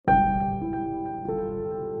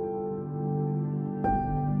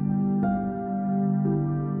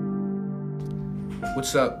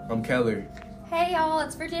What's up? I'm Keller. Hey y'all,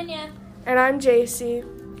 it's Virginia. And I'm Jacy.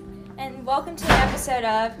 And welcome to an episode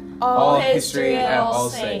of All History at All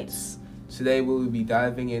Saints. Today we will be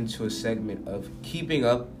diving into a segment of Keeping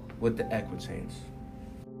Up with the Aquitaines.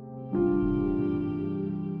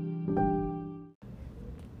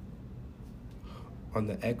 On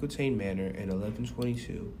the Aquitaine Manor in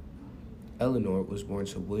 1122, Eleanor was born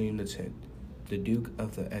to William X, the Duke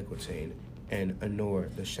of the Aquitaine, and Honor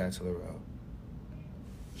the Châtellerault.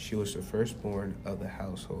 She was the firstborn of the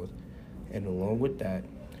household, and along with that,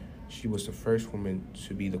 she was the first woman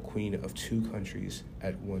to be the queen of two countries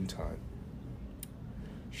at one time.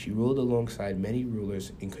 She ruled alongside many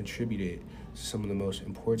rulers and contributed to some of the most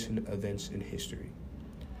important events in history.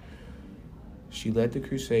 She led the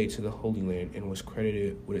crusade to the Holy Land and was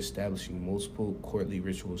credited with establishing multiple courtly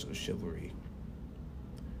rituals of chivalry.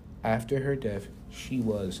 After her death, she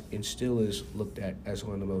was, and still is, looked at as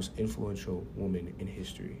one of the most influential women in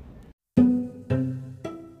history.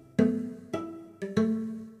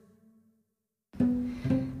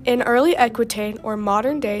 In early Aquitaine, or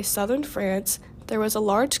modern-day southern France, there was a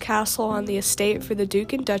large castle on the estate for the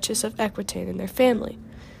Duke and Duchess of Aquitaine and their family.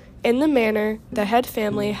 In the manor, the head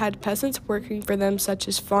family had peasants working for them such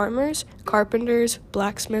as farmers, carpenters,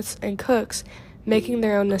 blacksmiths, and cooks, making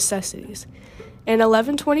their own necessities. In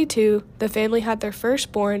 1122, the family had their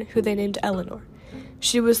firstborn, who they named Eleanor.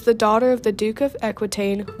 She was the daughter of the Duke of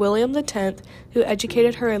Aquitaine, William X, who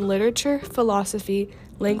educated her in literature, philosophy,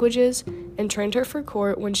 languages, and trained her for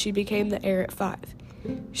court when she became the heir at 5.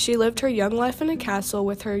 She lived her young life in a castle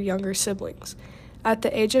with her younger siblings. At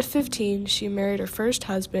the age of 15, she married her first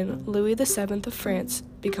husband, Louis VII of France,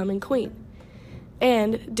 becoming queen.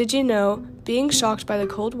 And, did you know, being shocked by the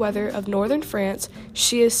cold weather of northern France,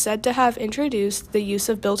 she is said to have introduced the use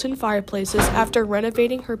of built-in fireplaces after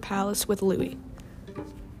renovating her palace with Louis.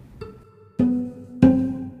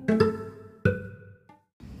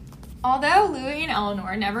 Although Louis and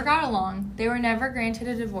Eleanor never got along, they were never granted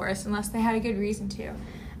a divorce unless they had a good reason to.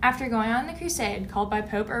 After going on the crusade called by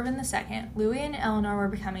Pope Urban II, Louis and Eleanor were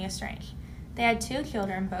becoming estranged. They had 2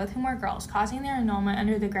 children, both whom were girls, causing their annulment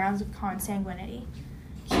under the grounds of consanguinity.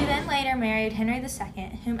 She then later married Henry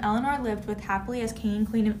II, whom Eleanor lived with happily as King and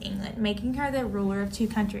Queen of England, making her the ruler of 2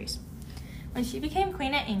 countries. When she became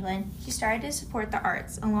Queen of England, she started to support the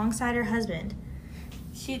arts alongside her husband.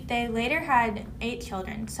 They later had 8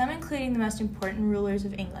 children, some including the most important rulers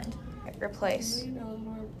of England. Replace.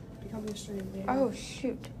 Oh,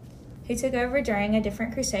 shoot. He took over during a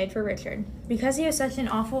different crusade for Richard. Because he was such an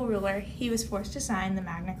awful ruler, he was forced to sign the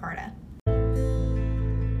Magna Carta.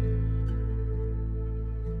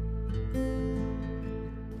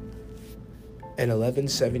 In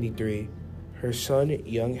 1173, her son,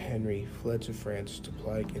 young Henry, fled to France to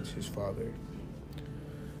plot against his father.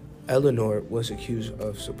 Eleanor was accused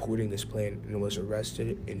of supporting this plan and was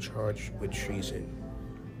arrested and charged with treason.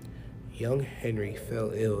 Young Henry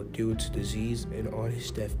fell ill due to disease and on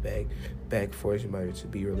his deathbed begged for his mother to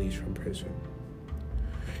be released from prison.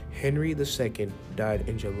 Henry II died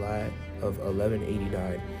in July of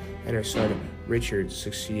 1189, and her son Richard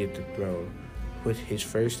succeeded the throne, with his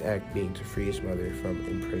first act being to free his mother from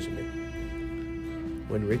imprisonment.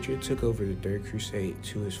 When Richard took over the Third Crusade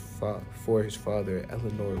for his father,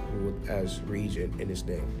 Eleanor ruled as regent in his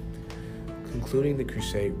name. Concluding the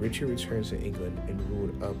crusade, Richard returned to England and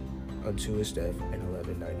ruled up until his death in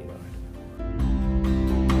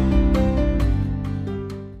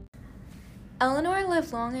 1199. Eleanor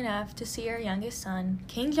lived long enough to see her youngest son,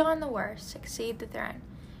 King John I, succeed the throne.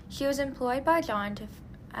 She was employed by John to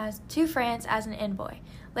France as an envoy,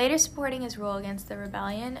 later supporting his rule against the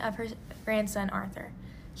rebellion of her grandson Arthur.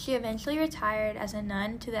 She eventually retired as a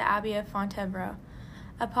nun to the Abbey of Fontevraud,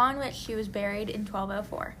 upon which she was buried in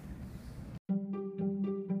 1204.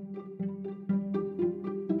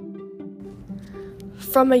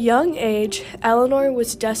 From a young age, Eleanor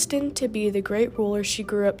was destined to be the great ruler she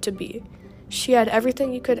grew up to be. She had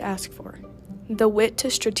everything you could ask for. The wit to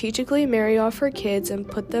strategically marry off her kids and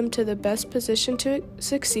put them to the best position to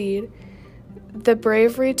succeed, the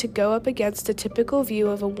bravery to go up against a typical view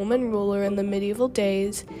of a woman ruler in the medieval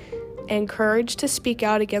days, and courage to speak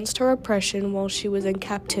out against her oppression while she was in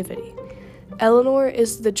captivity. Eleanor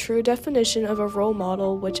is the true definition of a role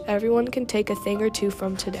model which everyone can take a thing or two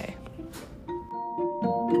from today.